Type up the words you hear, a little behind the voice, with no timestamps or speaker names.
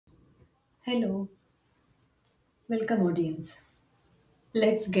Hello, welcome audience.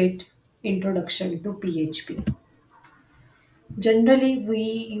 Let's get introduction to PHP. Generally, we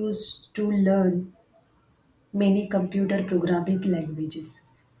used to learn many computer programming languages.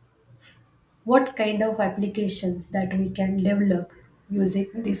 What kind of applications that we can develop using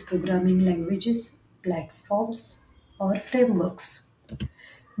these programming languages, platforms, or frameworks?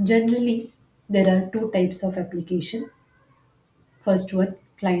 Generally, there are two types of application. First one,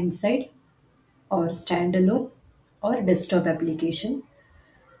 client side or standalone or desktop application.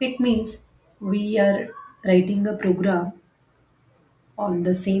 It means we are writing a program on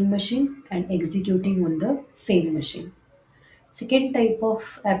the same machine and executing on the same machine. Second type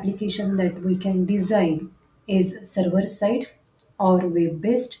of application that we can design is server side or web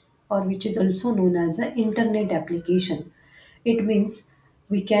based, or which is also known as an internet application. It means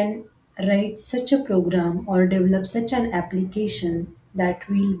we can write such a program or develop such an application that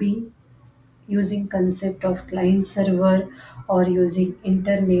will be using concept of client server or using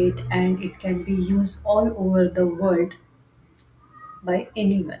internet, and it can be used all over the world by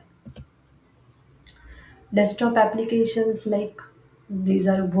anyone. Desktop applications like these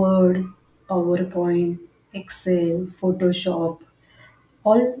are Word, PowerPoint, Excel, Photoshop,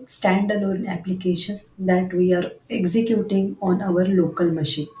 all standalone application that we are executing on our local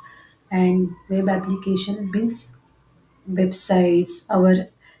machine. And web application means websites, our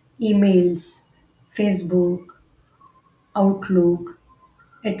emails, Facebook, Outlook,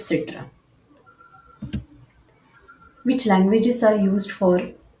 etc. Which languages are used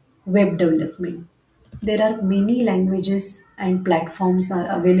for web development? There are many languages and platforms are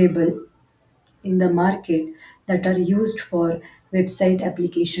available in the market that are used for website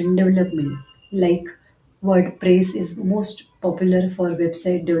application development. Like WordPress is most popular for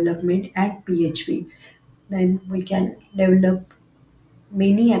website development and PHP. Then we can develop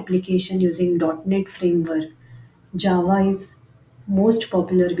many application using .NET framework. Java is most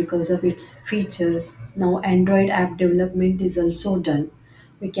popular because of its features. Now Android app development is also done.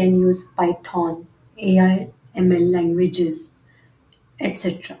 We can use Python, AI, ML languages,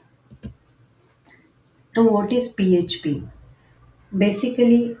 etc. Now what is PHP?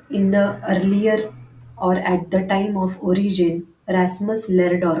 Basically, in the earlier or at the time of origin, Rasmus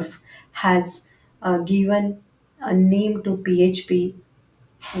Lerdorf has given a name to PHP.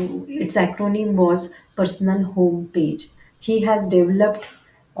 Its acronym was Personal Home Page. He has developed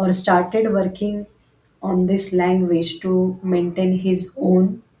or started working on this language to maintain his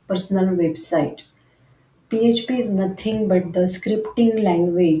own personal website. PHP is nothing but the scripting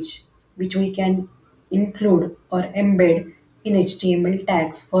language which we can include or embed in HTML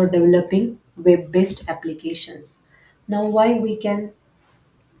tags for developing web based applications. Now, why we can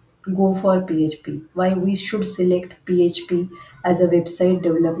go for PHP? Why we should select PHP as a website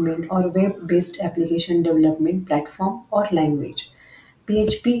development or web based application development platform or language?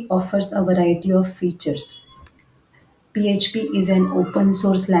 PHP offers a variety of features. PHP is an open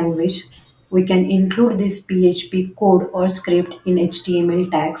source language. We can include this PHP code or script in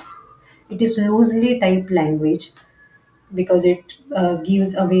HTML tags. It is loosely typed language because it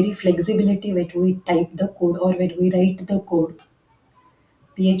gives a very flexibility when we type the code or when we write the code.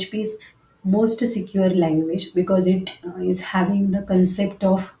 PHP is most secure language because it is having the concept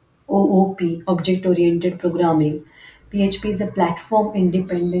of OOP, object oriented programming. PHP is a platform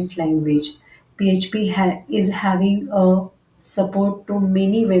independent language. PHP is having a support to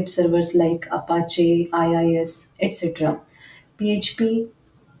many web servers like Apache, IIS, etc. PHP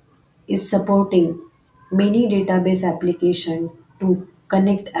is supporting many database application to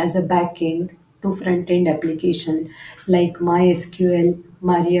connect as a backend to front-end application like MySQL,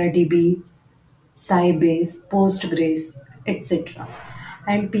 MariaDB, Sybase, Postgres, etc.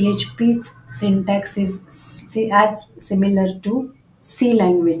 And PHP's syntax is as similar to C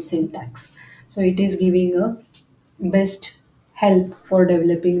language syntax. So it is giving a best help for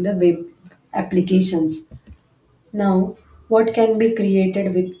developing the web applications. Now, what can be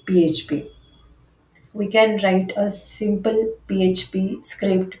created with PHP? We can write a simple PHP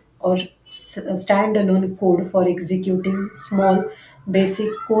script or a standalone code for executing small basic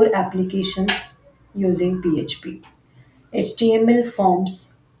core applications using PHP. HTML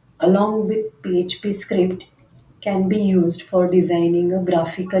forms along with PHP script can be used for designing a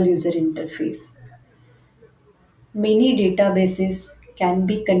graphical user interface. Many databases can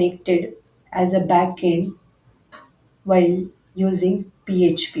be connected as a backend while using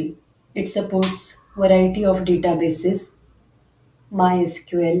PHP. It supports variety of databases: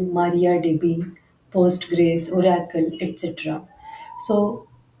 MySQL, MariaDB, Postgres, Oracle, etc. So,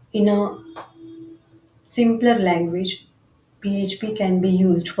 in a simpler language, PHP can be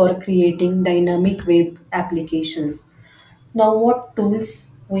used for creating dynamic web applications. Now, what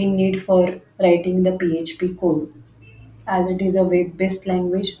tools we need for writing the PHP code? As it is a web based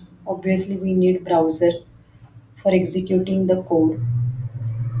language, obviously we need browser for executing the code.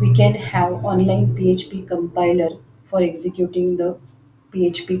 We can have online PHP compiler for executing the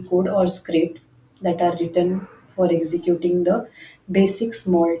PHP code or script that are written for executing the basic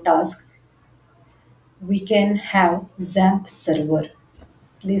small task. We can have XAMPP server.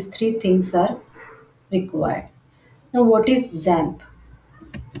 These three things are required. Now, what is XAMPP?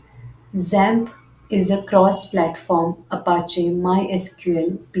 XAMPP is a cross-platform Apache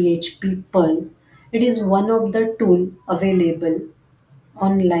MySQL PHP Perl. It is one of the tool available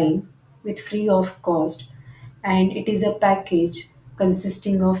online with free of cost, and it is a package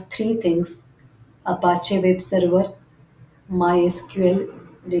consisting of three things: Apache web server, MySQL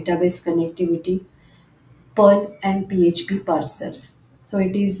database connectivity, Perl and PHP parsers. So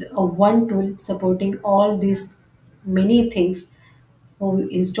it is a one tool supporting all these many things. So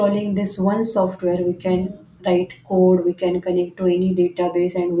installing this one software, we can write code, we can connect to any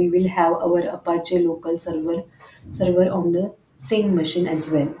database, and we will have our Apache local server on the same machine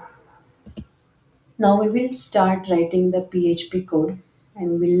as well. Now we will start writing the PHP code,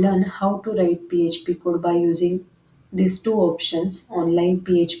 and we will learn how to write PHP code by using these two options: online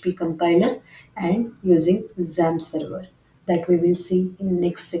PHP compiler and using XAMPP server, that we will see in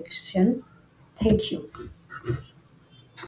next section. Thank you.